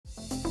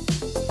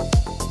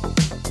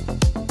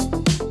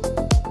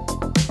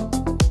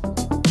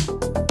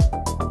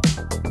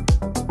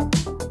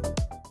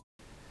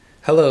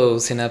Hello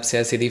Synapse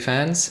CI/CD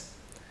fans!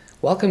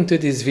 Welcome to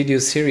this video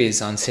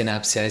series on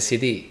Synapse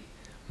CI/CD.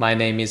 My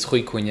name is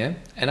Rui Cunha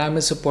and I'm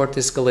a support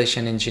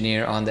escalation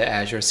engineer on the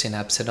Azure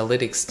Synapse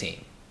Analytics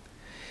team.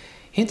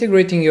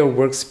 Integrating your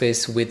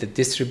workspace with a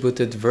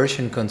distributed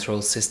version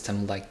control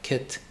system like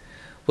Git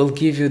will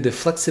give you the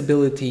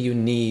flexibility you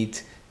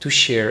need to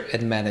share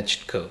and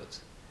manage code.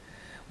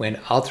 When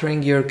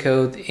altering your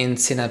code in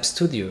Synapse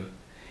Studio,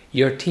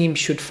 your team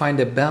should find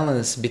a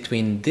balance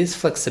between this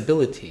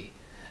flexibility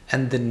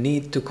and the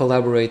need to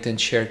collaborate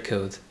and share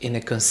code in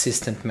a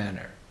consistent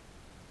manner.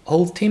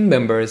 All team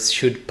members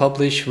should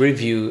publish,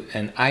 review,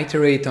 and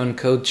iterate on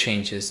code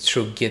changes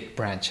through Git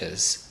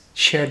branches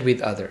shared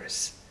with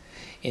others.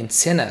 In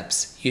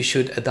Synapse, you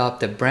should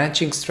adopt a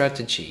branching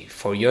strategy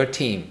for your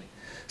team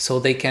so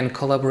they can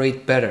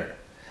collaborate better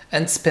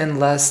and spend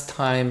less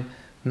time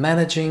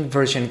managing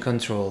version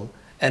control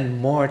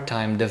and more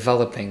time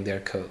developing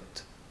their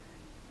code.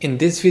 In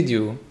this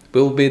video,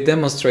 we'll be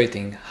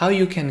demonstrating how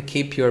you can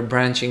keep your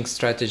branching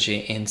strategy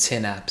in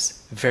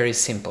Synapse very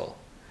simple,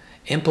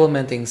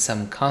 implementing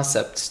some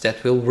concepts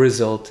that will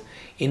result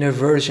in a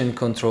version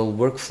control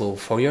workflow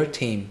for your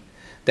team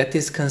that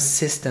is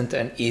consistent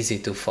and easy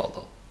to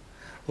follow.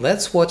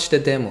 Let's watch the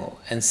demo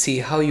and see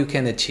how you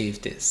can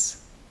achieve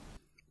this.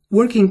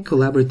 Working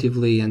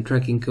collaboratively and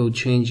tracking code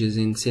changes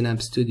in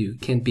Synapse Studio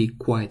can be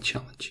quite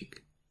challenging.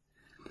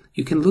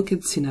 You can look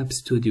at Synapse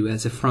Studio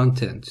as a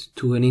front-end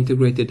to an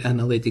integrated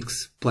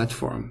analytics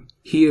platform.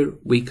 Here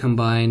we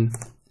combine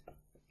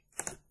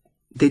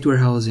data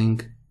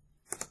warehousing,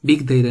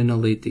 big data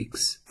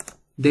analytics,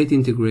 data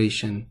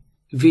integration,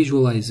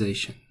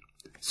 visualization.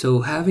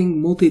 So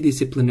having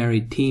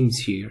multidisciplinary teams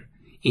here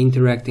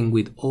interacting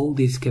with all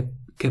these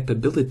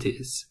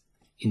capabilities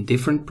in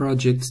different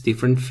projects,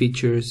 different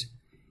features,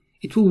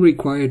 it will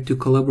require to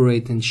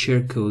collaborate and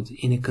share code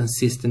in a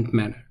consistent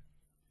manner.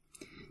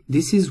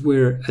 This is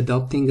where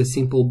adopting a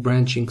simple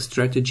branching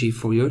strategy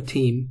for your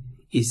team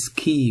is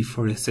key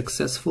for a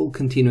successful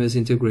continuous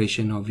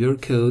integration of your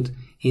code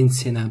in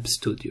Synapse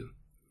Studio.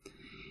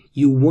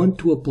 You want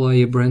to apply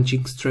a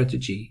branching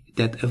strategy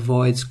that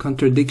avoids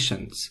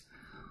contradictions,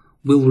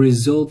 will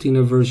result in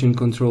a version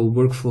control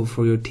workflow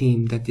for your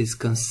team that is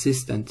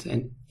consistent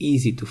and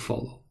easy to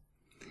follow.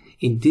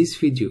 In this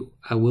video,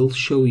 I will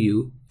show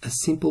you a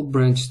simple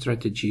branch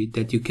strategy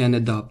that you can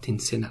adopt in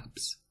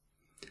Synapse.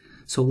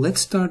 So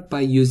let's start by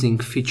using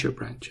feature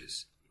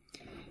branches.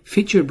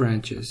 Feature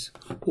branches,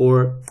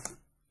 or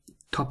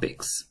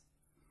topics,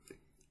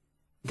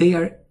 they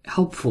are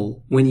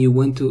helpful when you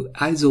want to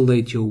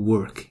isolate your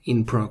work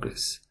in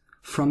progress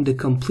from the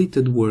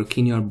completed work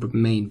in your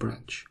main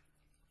branch.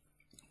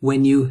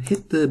 When you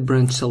hit the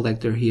branch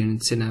selector here in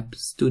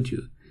Synapse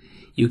Studio,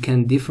 you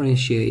can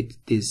differentiate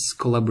this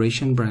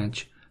collaboration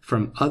branch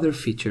from other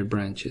feature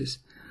branches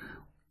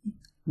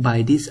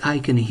by this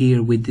icon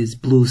here with this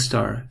blue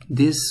star.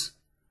 This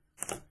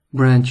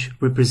branch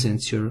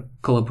represents your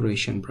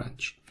collaboration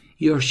branch,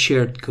 your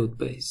shared code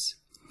base.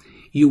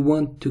 You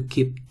want to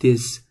keep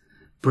this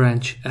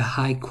branch a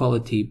high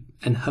quality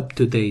and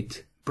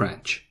up-to-date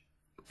branch.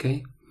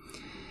 Okay?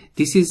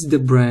 This is the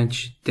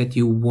branch that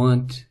you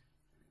want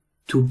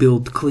to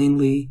build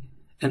cleanly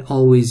and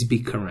always be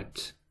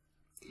current.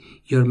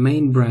 Your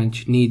main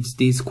branch needs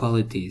these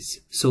qualities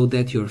so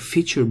that your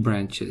feature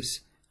branches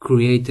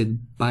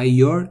created by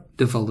your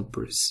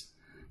developers,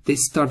 they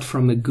start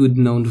from a good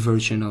known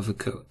version of a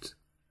code.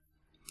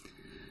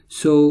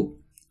 So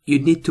you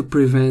need to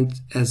prevent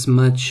as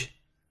much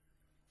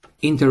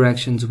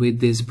interactions with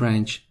this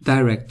branch,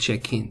 direct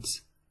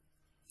check-ins.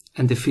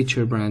 And the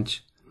feature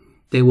branch,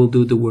 they will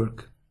do the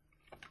work.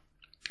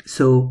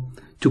 So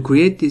to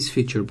create this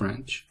feature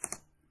branch,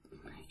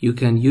 you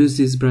can use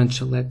this branch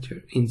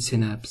selector in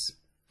Synapse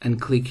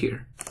and click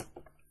here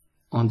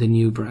on the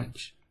new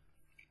branch.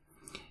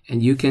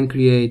 And you can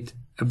create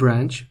a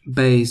branch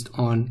based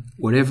on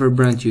whatever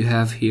branch you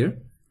have here.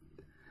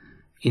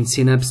 In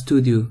Synapse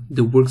Studio,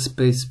 the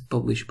workspace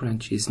publish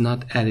branch is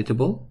not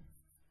editable,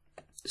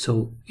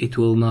 so it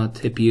will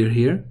not appear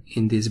here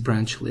in this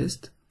branch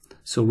list.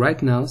 So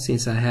right now,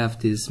 since I have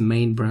this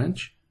main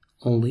branch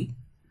only,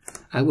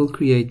 I will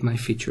create my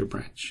feature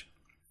branch.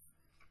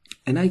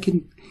 And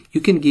you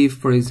can give,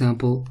 for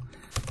example,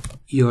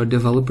 your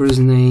developer's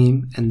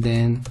name and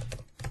then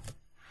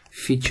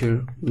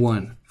feature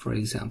 1, for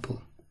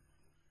example,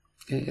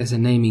 okay, as a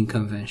naming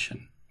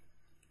convention.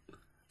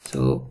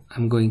 So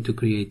I'm going to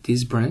create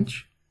this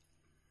branch.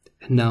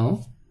 And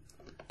now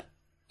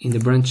in the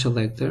branch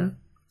selector,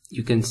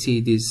 you can see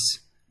this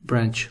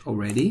branch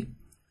already.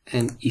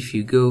 And if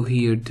you go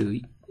here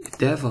to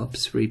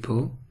DevOps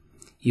repo,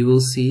 you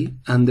will see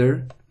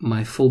under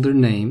my folder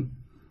name,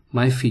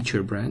 my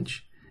feature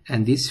branch.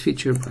 And this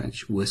feature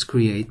branch was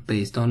created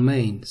based on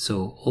main.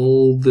 So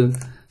all the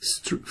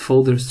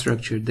folder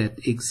structure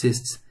that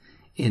exists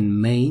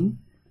in main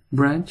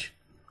branch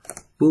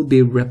will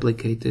be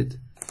replicated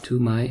to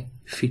my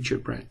feature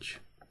branch.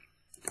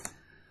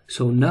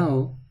 So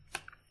now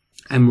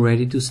I'm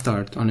ready to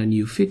start on a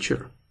new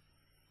feature.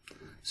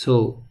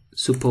 So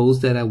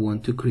suppose that I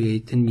want to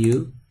create a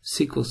new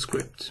SQL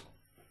script.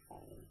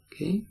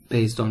 Okay,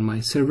 based on my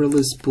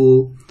serverless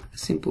pool, a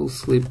simple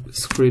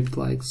script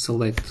like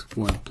select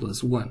 1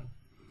 plus 1,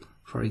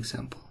 for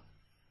example.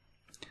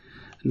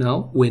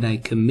 Now, when I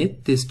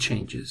commit these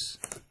changes,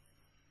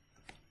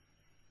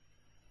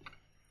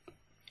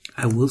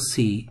 I will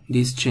see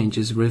these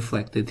changes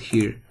reflected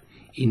here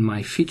in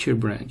my feature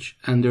branch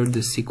under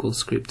the SQL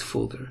script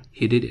folder.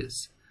 Here it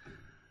is.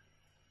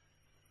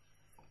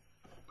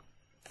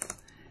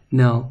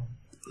 Now,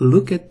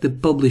 look at the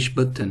publish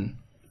button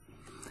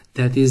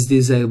that is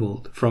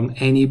disabled from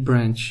any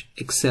branch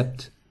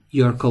except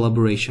your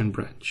collaboration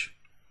branch.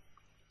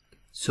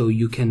 So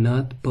you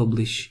cannot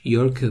publish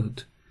your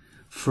code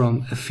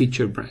from a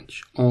feature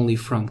branch, only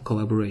from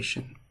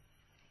collaboration.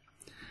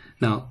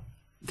 Now,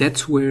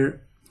 that's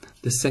where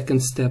the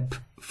second step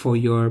for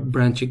your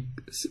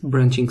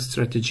branching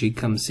strategy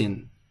comes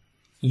in,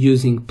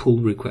 using pull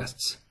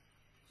requests.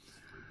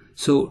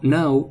 So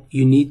now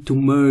you need to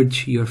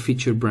merge your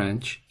feature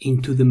branch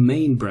into the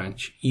main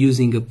branch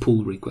using a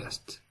pull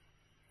request.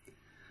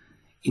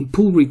 In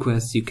pull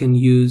requests, you can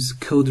use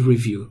code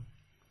review,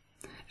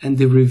 and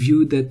the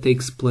review that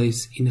takes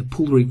place in a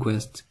pull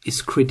request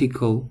is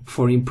critical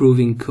for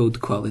improving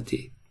code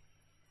quality.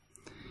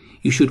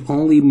 You should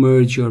only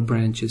merge your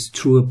branches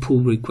through a pull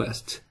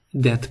request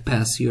that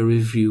pass your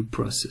review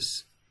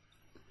process.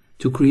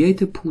 To create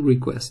a pull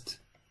request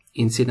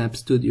in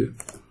Synapse Studio,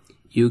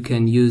 you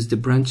can use the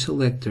branch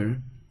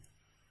selector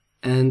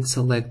and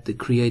select the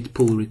Create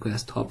Pull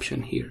Request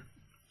option here.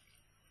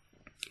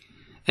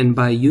 And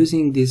by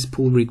using this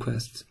pull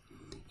request,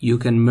 you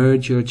can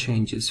merge your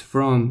changes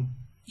from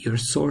your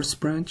source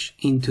branch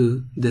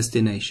into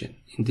destination.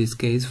 In this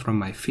case, from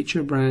my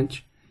feature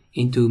branch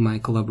into my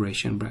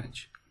collaboration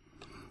branch.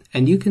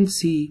 And you can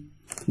see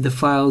the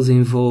files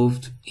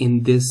involved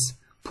in this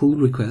pull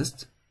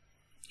request.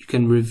 You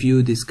can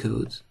review this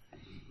code.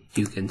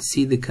 You can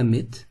see the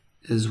commit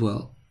as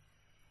well.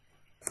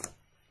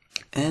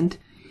 And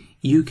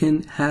you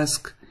can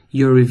ask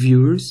your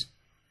reviewers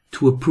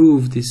to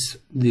approve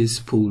this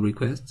pull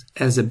request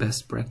as a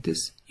best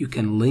practice. You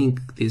can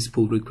link this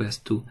pull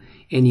request to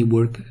any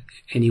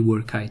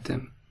work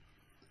item.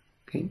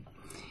 Okay.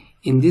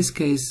 In this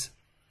case,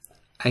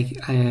 I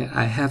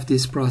have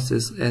this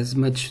process as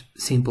much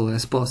simple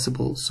as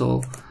possible,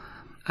 so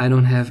I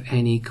don't have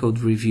any code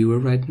reviewer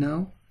right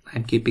now.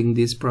 I'm keeping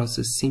this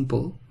process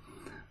simple,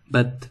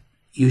 but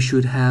you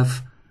should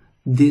have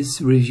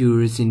these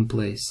reviewers in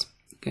place,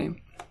 okay,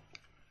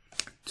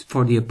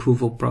 for the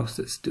approval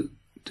process to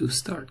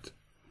start.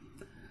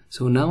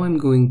 So now I'm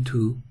going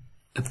to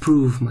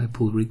approve my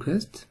pull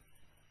request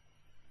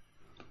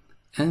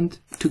and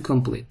to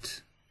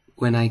complete.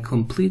 When I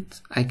complete,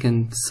 I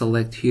can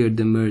select here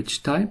the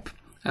merge type.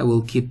 I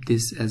will keep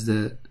this as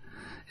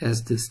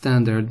the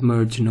standard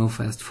merge no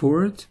fast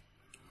forward.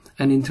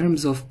 And in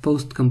terms of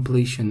post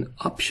completion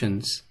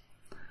options,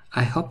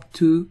 I hope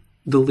to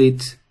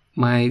delete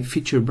my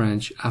feature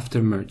branch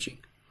after merging.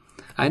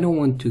 I don't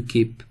want to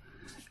keep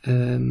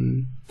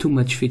too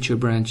much feature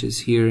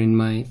branches here in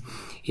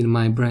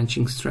my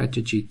branching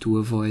strategy to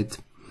avoid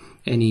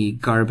any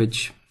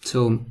garbage.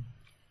 So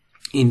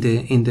in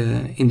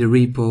the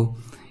repo,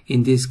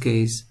 in this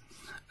case,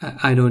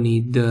 I don't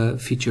need the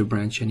feature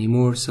branch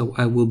anymore, so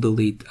I will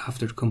delete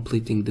after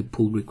completing the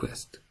pull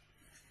request.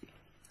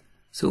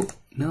 So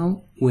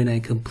now when I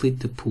complete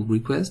the pull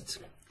request,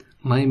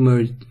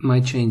 my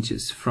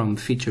changes from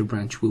feature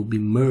branch will be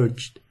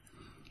merged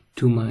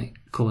to my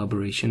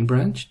collaboration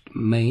branch,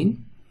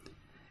 main.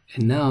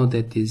 And now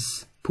that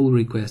this pull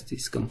request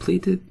is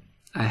completed,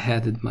 I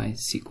added my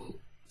SQL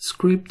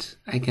script.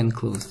 I can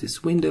close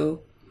this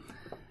window.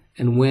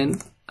 And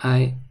when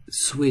I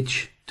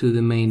switch to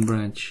the main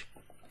branch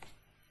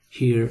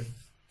here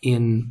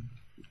in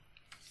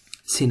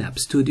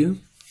Synapse Studio,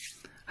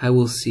 I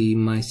will see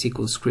my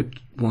SQL script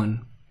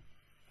 1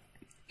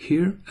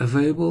 here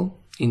available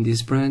in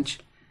this branch,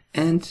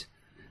 and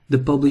the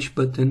publish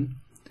button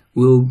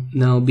will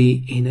now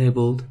be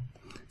enabled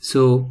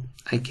so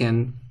I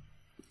can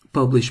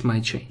publish my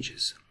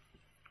changes.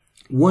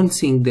 One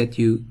thing that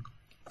you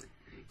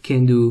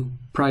can do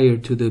prior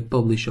to the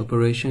publish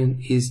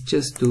operation is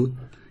just to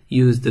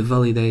use the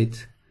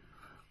validate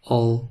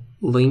all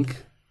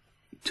link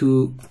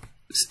to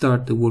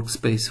start the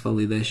workspace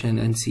validation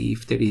and see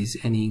if there is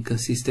any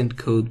inconsistent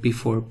code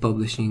before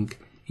publishing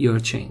your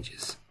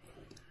changes.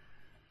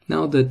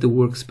 Now that the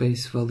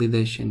workspace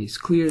validation is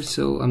clear,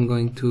 so I'm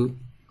going to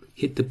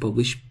hit the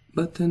publish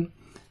button,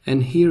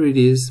 and here it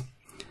is,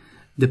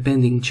 the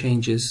pending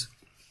changes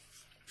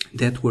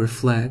that were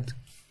flagged.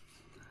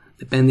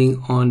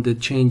 Depending on the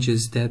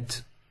changes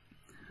that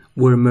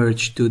were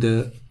merged to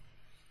the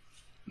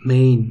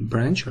main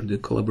branch or the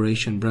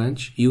collaboration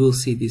branch, you will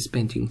see these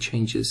pending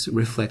changes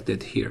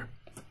reflected here.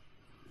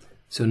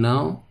 So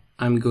now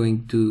I'm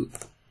going to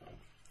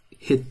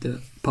hit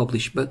the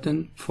publish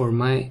button. For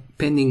my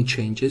pending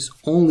changes,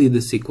 only the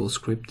SQL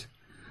script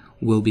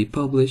will be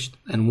published,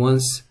 and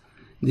once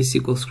the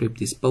SQL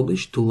script is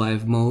published to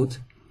live mode,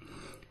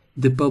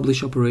 the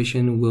publish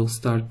operation will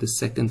start the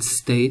second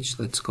stage,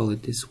 let's call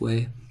it this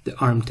way, the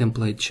ARM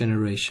template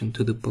generation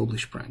to the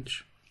publish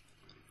branch.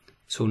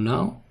 So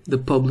now the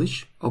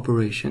publish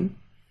operation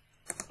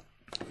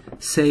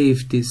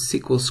save this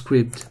SQL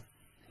script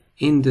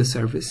in the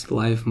service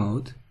live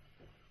mode.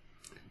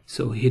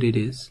 So here it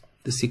is,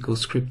 the SQL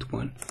script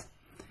one.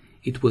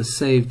 It was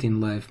saved in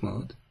live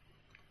mode.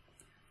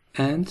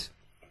 And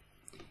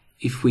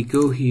if we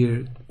go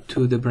here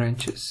to the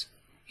branches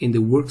in the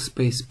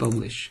workspace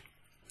publish,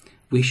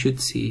 we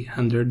should see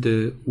under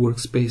the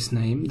workspace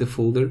name, the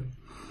folder,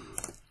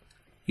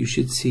 you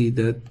should see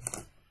the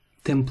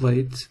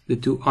template, the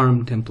two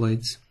ARM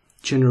templates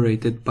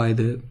generated by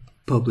the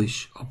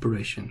publish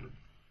operation.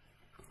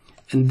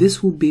 And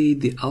this will be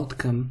the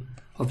outcome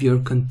of your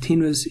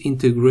continuous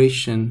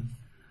integration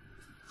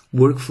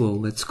workflow,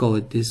 let's call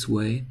it this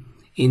way,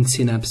 in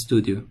Synapse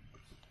Studio.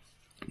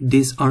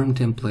 These ARM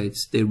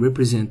templates, they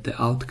represent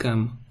the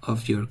outcome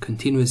of your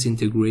continuous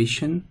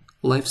integration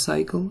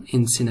lifecycle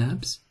in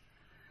Synapse,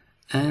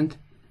 and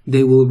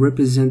they will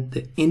represent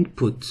the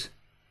input,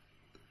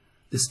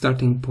 the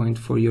starting point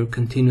for your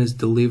continuous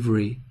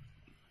delivery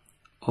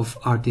of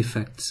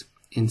artifacts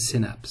in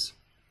Synapse.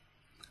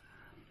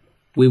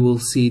 We will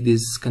see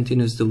this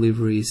continuous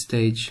delivery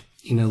stage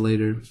in a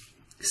later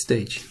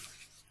stage,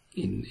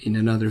 in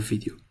another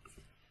video.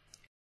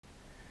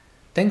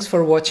 Thanks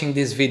for watching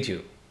this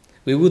video.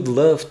 We would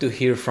love to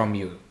hear from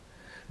you.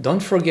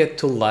 Don't forget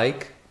to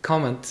like,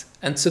 comment,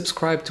 and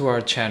subscribe to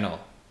our channel.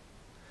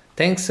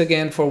 Thanks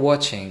again for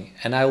watching,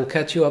 and I will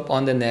catch you up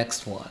on the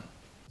next one.